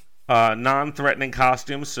 Non-threatening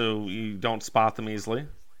costumes, so you don't spot them easily.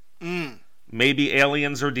 Maybe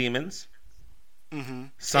aliens or demons.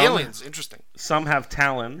 Aliens, interesting. Some have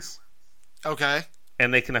talons, Okay.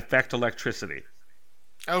 and they can affect electricity.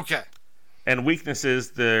 Okay. And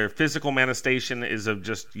weaknesses, their physical manifestation is of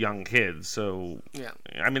just young kids. So, Yeah.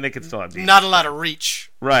 I mean, they could still have demons. Not a lot of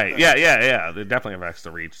reach. Right. Yeah. They definitely have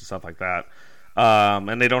extra reach and stuff like that.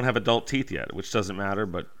 And they don't have adult teeth yet, which doesn't matter,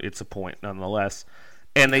 but it's a point nonetheless.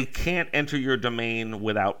 And they can't enter your domain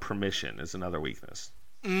without permission is another weakness.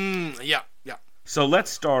 Yeah. So let's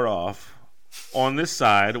start off. On this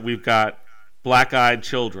side, we've got black-eyed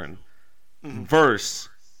children versus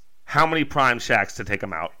how many prime shacks to take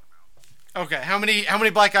them out. Okay. How many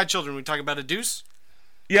black-eyed children? We talking about a deuce?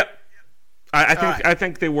 Yep. I think right. I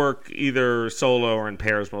think they work either solo or in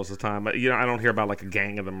pairs most of the time. But, I don't hear about like a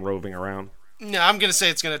gang of them roving around. No, I'm going to say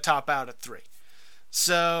it's going to top out at 3.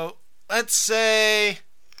 So, let's say...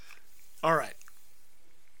 All right.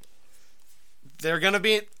 They're going to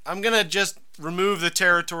be... I'm going to just remove the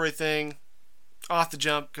territory thing off the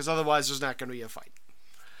jump, because otherwise there's not going to be a fight.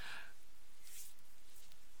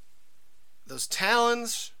 Those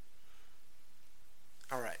talons...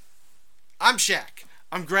 All right. I'm Shaq.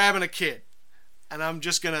 I'm grabbing a kid, and I'm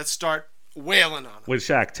just going to start wailing on him. Wait,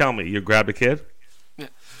 Shaq, tell me, you grabbed a kid? Yeah.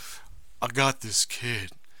 I got this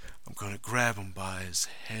kid. I'm going to grab him by his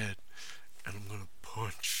head, and I'm going to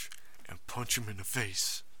punch him in the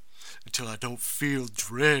face until I don't feel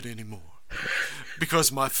dread anymore.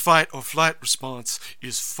 Because my fight or flight response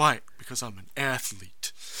is fight, because I'm an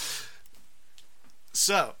athlete.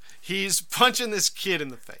 So, he's punching this kid in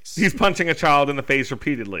the face. He's punching a child in the face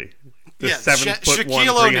repeatedly. This Yes, 7'1",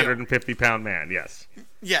 Shaquille O'Neal. 350-pound man, yes.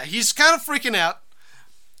 Yeah, he's kind of freaking out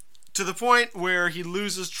to the point where he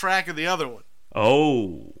loses track of the other one.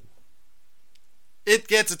 Oh. It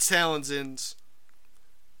gets its talons in.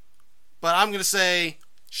 But I'm going to say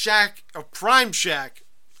Shaq, or Prime Shaq,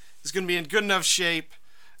 is going to be in good enough shape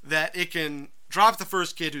that it can drop the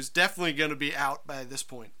first kid, who's definitely going to be out by this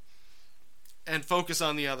point, and focus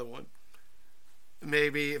on the other one.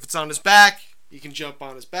 Maybe if it's on his back, he can jump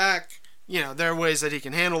on his back. There are ways that he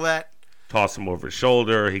can handle that. Toss him over his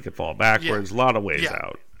shoulder. He could fall backwards. A lot of ways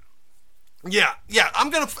out. Yeah. I'm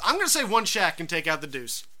gonna say one Shaq can take out the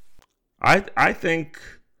deuce. I think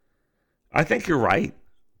you're right.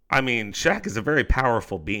 I mean, Shaq is a very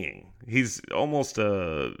powerful being. He's almost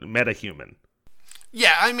a metahuman.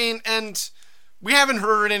 Yeah, I mean, and we haven't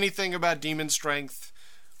heard anything about demon strength.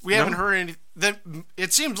 We haven't heard anything.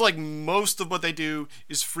 It seems like most of what they do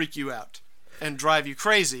is freak you out and drive you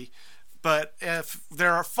crazy. But if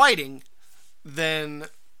they're fighting, then,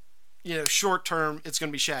 short term, it's going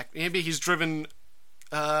to be Shaq. Maybe he's driven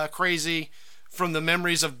crazy from the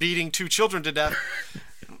memories of beating 2 children to death.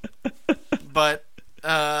 But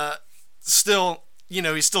still,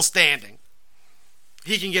 he's still standing.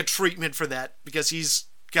 He can get treatment for that because he's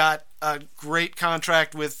got a great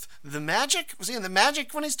contract with the Magic. Was he in the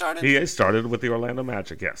Magic when he started? He started with the Orlando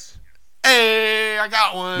Magic, yes. Hey, I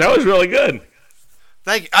got one. That was really good.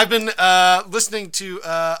 Thank you. I've been listening to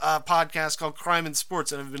a podcast called Crime and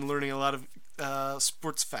Sports, and I've been learning a lot of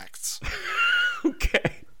sports facts.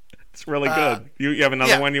 Okay. It's really good. You have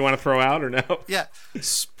another one you want to throw out, or no? Yeah.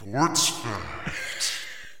 Sports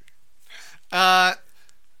fact.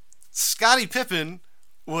 Scottie Pippen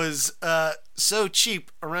was so cheap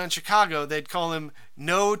around Chicago, they'd call him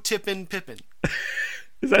No Tippin' Pippen.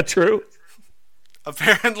 Is that true?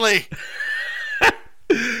 Apparently.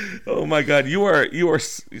 Oh my God, you are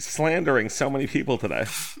slandering so many people today.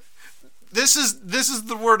 This is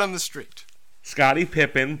the word on the street. Scottie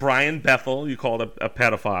Pippen, Brian Bethel, you called a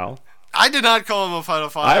pedophile. I did not call him a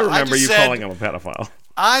pedophile. I remember you calling him a pedophile.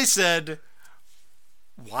 I said,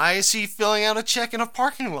 why is he filling out a check in a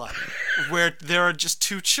parking lot where there are just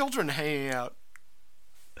 2 children hanging out?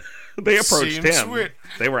 They approached Seems him. weird.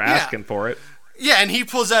 They were asking for it. Yeah, and he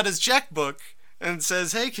pulls out his checkbook and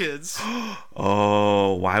says, hey, kids.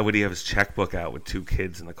 Oh, why would he have his checkbook out with 2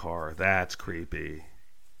 kids in the car? That's creepy.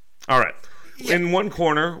 All right. Yeah. In one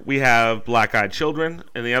corner, we have black-eyed children.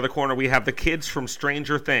 In the other corner, we have the kids from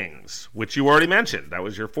Stranger Things, which you already mentioned. That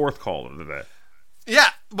was your 4th call of the day. Yeah,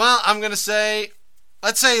 well, I'm going to say,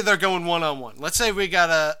 let's say they're going one-on-one. Let's say we got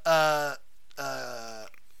a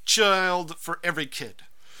child for every kid.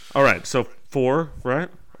 All right, so 4, right?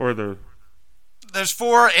 Or There's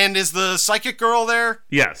 4, and is the psychic girl there?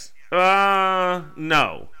 Yes.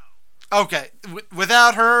 No. Okay,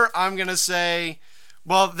 without her, I'm going to say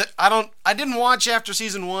Well, I didn't watch after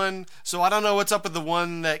season 1, so I don't know what's up with the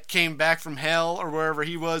one that came back from hell or wherever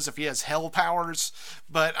he was, if he has hell powers.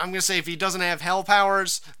 But I'm gonna say if he doesn't have hell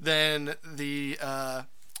powers, then the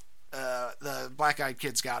black-eyed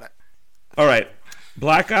kids got it. All right,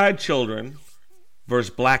 black-eyed children versus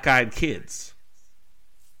black-eyed kids.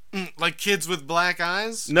 Like kids with black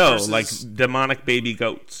eyes? No, versus... like demonic baby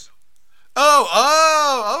goats.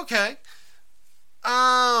 Oh, okay.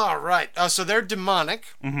 Oh, right. Oh, so they're demonic.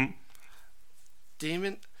 Mm-hmm.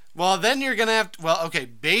 Demon. Well, then you're gonna have to, well, okay,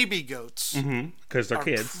 baby goats. Mm-hmm. Because they're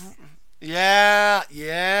kids.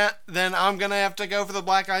 Yeah. Then I'm gonna have to go for the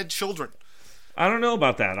black-eyed children. I don't know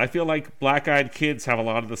about that. I feel like black-eyed kids have a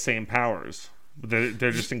lot of the same powers.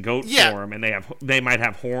 They're just in goat form, and they might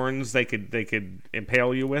have horns they could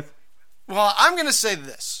impale you with. Well, I'm gonna say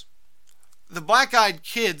this: the black-eyed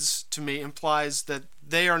kids to me implies that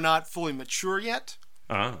they are not fully mature yet.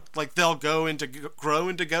 Like they'll grow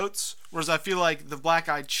into goats, whereas I feel like the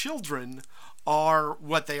black-eyed children are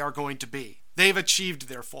what they are going to be. They've achieved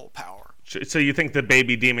their full power. So you think the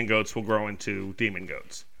baby demon goats will grow into demon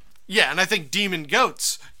goats? Yeah, and I think demon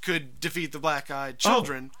goats could defeat the black-eyed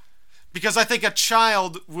children, because I think a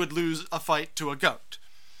child would lose a fight to a goat.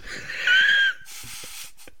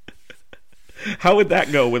 How would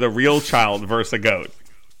that go with a real child versus a goat?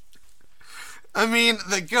 I mean,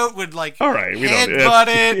 the goat would headbutt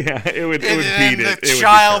it. Yeah, it would beat it. The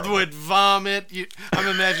child would vomit. I'm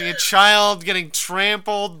imagining a child getting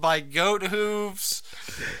trampled by goat hooves.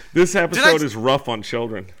 This episode is rough on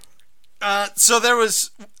children. So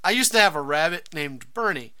I used to have a rabbit named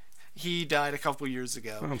Bernie. He died a couple years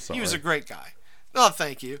ago. I'm sorry. He was a great guy. Oh,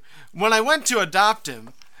 thank you. When I went to adopt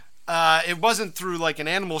him, it wasn't through like an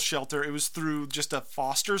animal shelter. It was through just a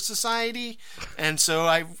foster society. And so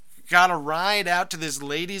I got a ride out to this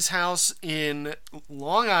lady's house in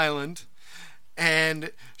Long Island.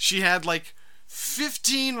 And she had like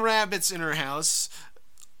 15 rabbits in her house.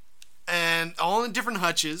 And all in different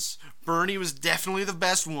hutches. Bernie was definitely the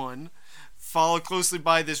best one. Followed closely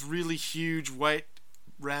by this really huge white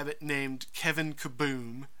rabbit named Kevin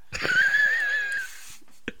Kaboom.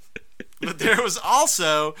 But there was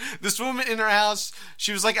also this woman in her house.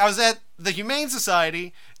 She was like, I was at the Humane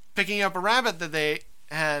Society picking up a rabbit that they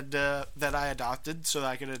had that I adopted so that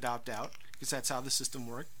I could adopt out, because that's how the system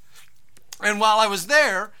worked. And while I was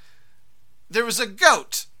there was a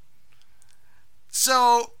goat.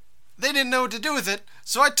 So they didn't know what to do with it,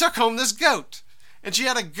 so I took home this goat. And she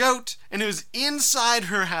had a goat, and it was inside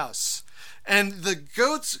her house. And the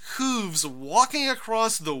goat's hooves walking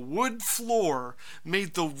across the wood floor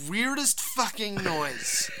made the weirdest fucking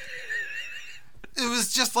noise. It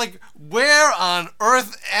was just like, where on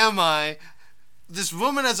earth am I? This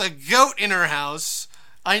woman has a goat in her house.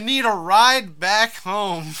 I need a ride back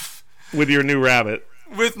home. With your new rabbit.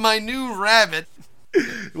 With my new rabbit.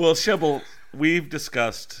 Well, Shibble, we've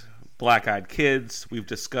discussed black-eyed kids. We've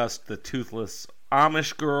discussed the toothless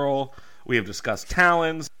Amish girl. We have discussed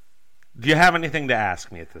talons. Do you have anything to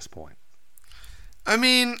ask me at this point? I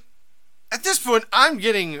mean, at this point, I'm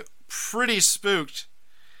getting pretty spooked.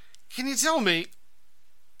 Can you tell me,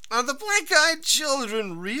 are the black-eyed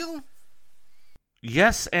children real?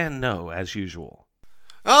 Yes and no, as usual.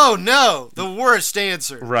 Oh, no. The worst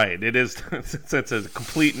answer. Right. It is. It's a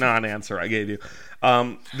complete non-answer I gave you.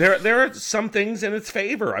 There are some things in its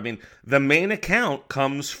favor. I mean, the main account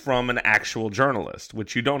comes from an actual journalist,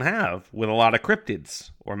 which you don't have with a lot of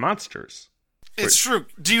cryptids or monsters. It's true.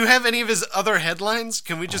 Do you have any of his other headlines?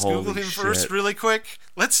 Can we just Google him first really quick?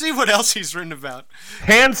 Let's see what else he's written about.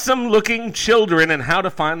 Handsome-looking children and how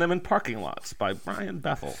to find them in parking lots by Brian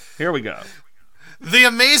Bethel. Here we go. The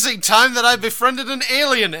amazing time that I befriended an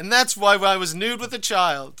alien, and that's why I was nude with a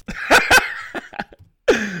child.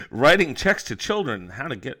 Writing checks to children, how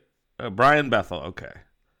to get... Brian Bethel, okay.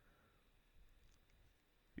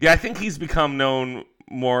 Yeah, I think he's become known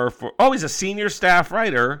more for... Oh, he's a senior staff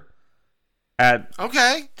writer at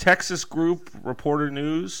Texas Group Reporter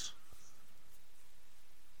News.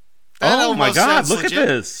 Oh my God, look at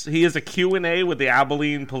this. He is a Q&A with the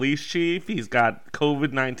Abilene police chief. He's got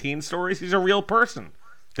COVID-19 stories. He's a real person.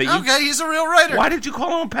 He's a real writer. Why did you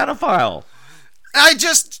call him a pedophile?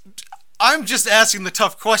 I'm just asking the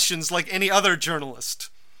tough questions like any other journalist.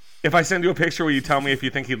 If I send you a picture, will you tell me if you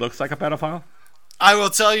think he looks like a pedophile? I will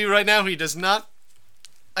tell you right now, he does not.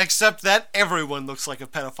 Except that everyone looks like a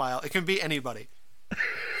pedophile. It can be anybody.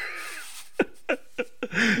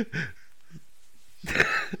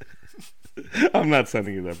 I'm not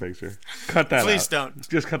sending you that picture. Cut that out. Please don't.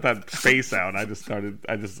 Just cut that face out. I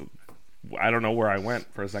don't know where I went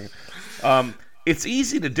for a second. It's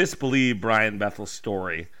easy to disbelieve Brian Bethel's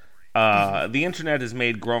story The internet has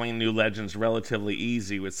made growing new legends relatively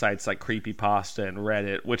easy with sites like Creepypasta and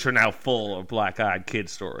Reddit, which are now full of black-eyed kid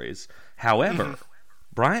stories. However,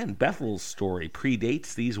 Brian Bethel's story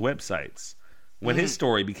predates these websites. When his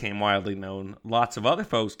story became widely known, lots of other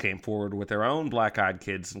folks came forward with their own black-eyed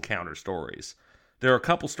kids encounter stories. There are a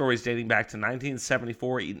couple stories dating back to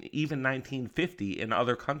 1974 and even 1950 in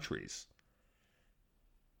other countries.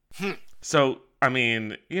 So, I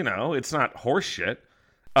mean, you know, it's not horse shit.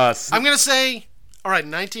 I'm going to say, all right,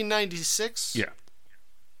 1996? Yeah.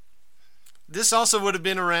 This also would have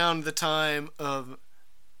been around the time of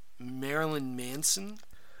Marilyn Manson.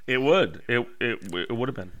 It would. It would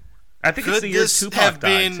have been. I think it's the year Tupac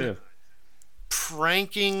died, too.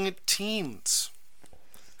 Pranking teens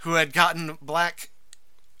who had gotten black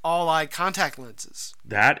all-eye contact lenses.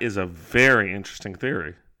 That is a very interesting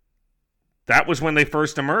theory. That was when they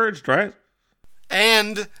first emerged, right?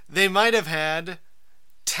 And they might have had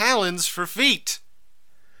talons for feet.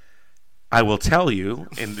 I will tell you,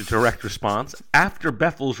 in the direct response, after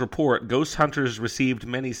Bethel's report, ghost hunters received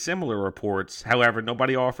many similar reports. However,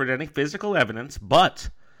 nobody offered any physical evidence, but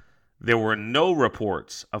there were no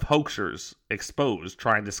reports of hoaxers exposed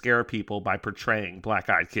trying to scare people by portraying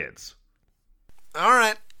black-eyed kids. All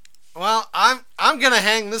right. Well, I'm going to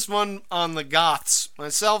hang this one on the goths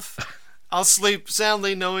myself. I'll sleep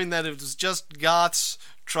soundly knowing that it was just goths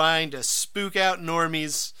trying to spook out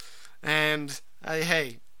normies. And,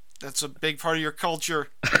 hey, that's a big part of your culture.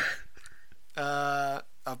 A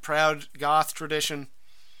proud goth tradition.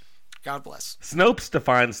 God bless. Snopes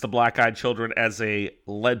defines the black-eyed children as a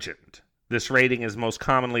legend. This rating is most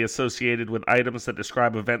commonly associated with items that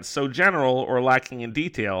describe events so general or lacking in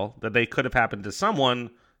detail that they could have happened to someone,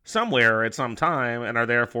 somewhere, at some time, and are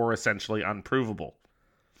therefore essentially unprovable.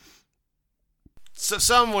 So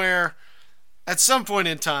somewhere, at some point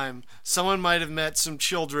in time, someone might have met some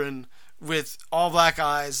children with all black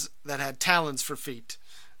eyes that had talons for feet.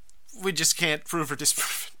 We just can't prove or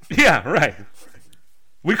disprove it. Yeah, right.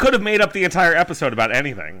 We could have made up the entire episode about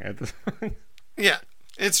anything. Yeah,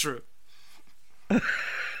 it's true. I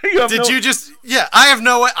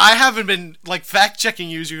haven't been like fact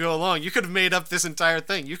checking you as you go along. You could have made up this entire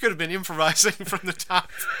thing. You could have been improvising from the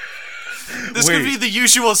top. This could be the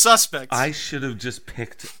usual suspects. I should have just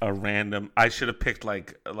picked a random. I should have picked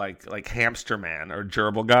like Hamster Man or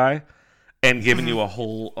Gerbil Guy, and given you a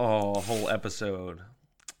whole episode.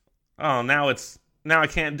 Oh, now I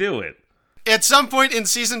can't do it. At some point in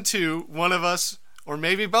season 2, one of us, or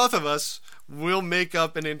maybe both of us, will make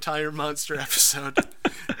up an entire monster episode.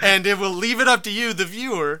 And it will leave it up to you, the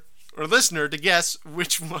viewer or listener, to guess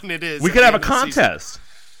which one it is. We could have a contest.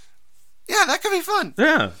 Yeah, that could be fun.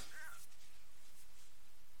 Yeah.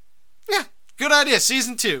 Yeah, good idea.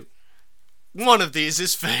 Season 2. One of these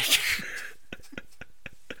is fake.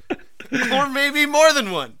 Or maybe more than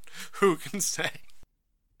one. Who can say?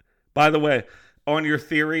 By the way, on your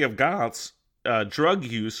theory of goths, drug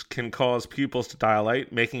use can cause pupils to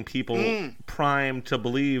dilate, making people primed to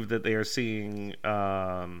believe that they are seeing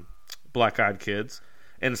black-eyed kids.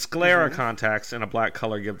 And sclera contacts in a black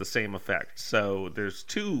color give the same effect. So there's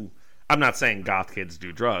two. I'm not saying goth kids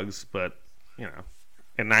do drugs, but, you know,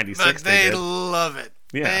 in 96 they did. love it.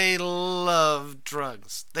 Yeah. They love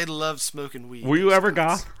drugs. They love smoking weed. Were you ever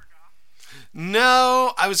goth?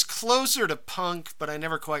 No, I was closer to punk, but I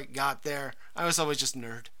never quite got there. I was always just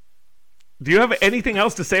nerd. Do you have anything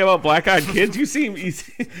else to say about black-eyed kids? You seem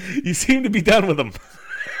to be done with them.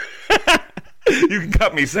 You can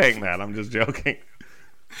cut me saying that. I'm just joking.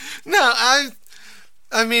 No,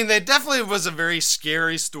 I mean, they definitely was a very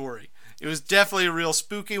scary story. It was definitely a real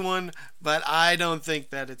spooky one, but I don't think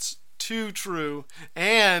that it's too true.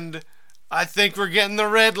 And I think we're getting the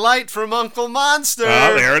red light from Uncle Monster.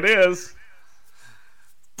 Oh, there it is.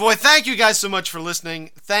 Boy, thank you guys so much for listening.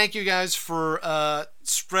 Thank you guys for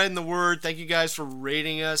spreading the word. Thank you guys for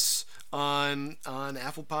rating us on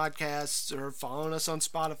Apple Podcasts or following us on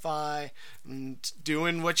Spotify and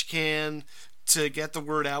doing what you can to get the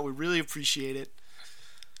word out. We really appreciate it.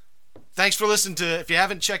 Thanks for listening to, if you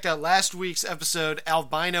haven't checked out last week's episode,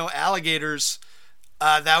 Albino Alligators,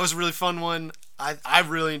 that was a really fun one. I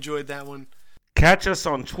really enjoyed that one. Catch us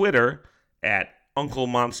on Twitter at Uncle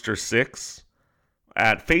Monster 6,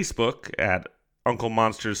 at Facebook at Uncle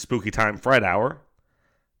Monster's Spooky Time Fright Hour,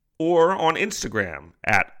 or on Instagram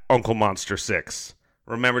at Uncle Monster 6.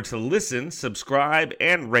 Remember to listen, subscribe,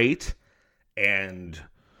 and rate, and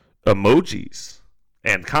emojis,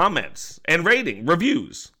 and comments, and rating,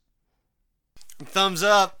 reviews. Thumbs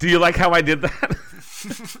up. Do you like how I did that?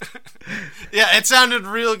 Yeah, it sounded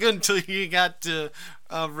real good until you got to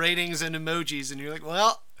ratings and emojis, and you're like,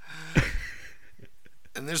 well,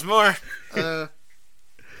 And there's more.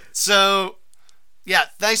 So, yeah,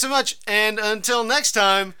 thanks so much. And until next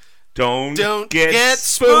time, Don't get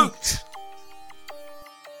spooked.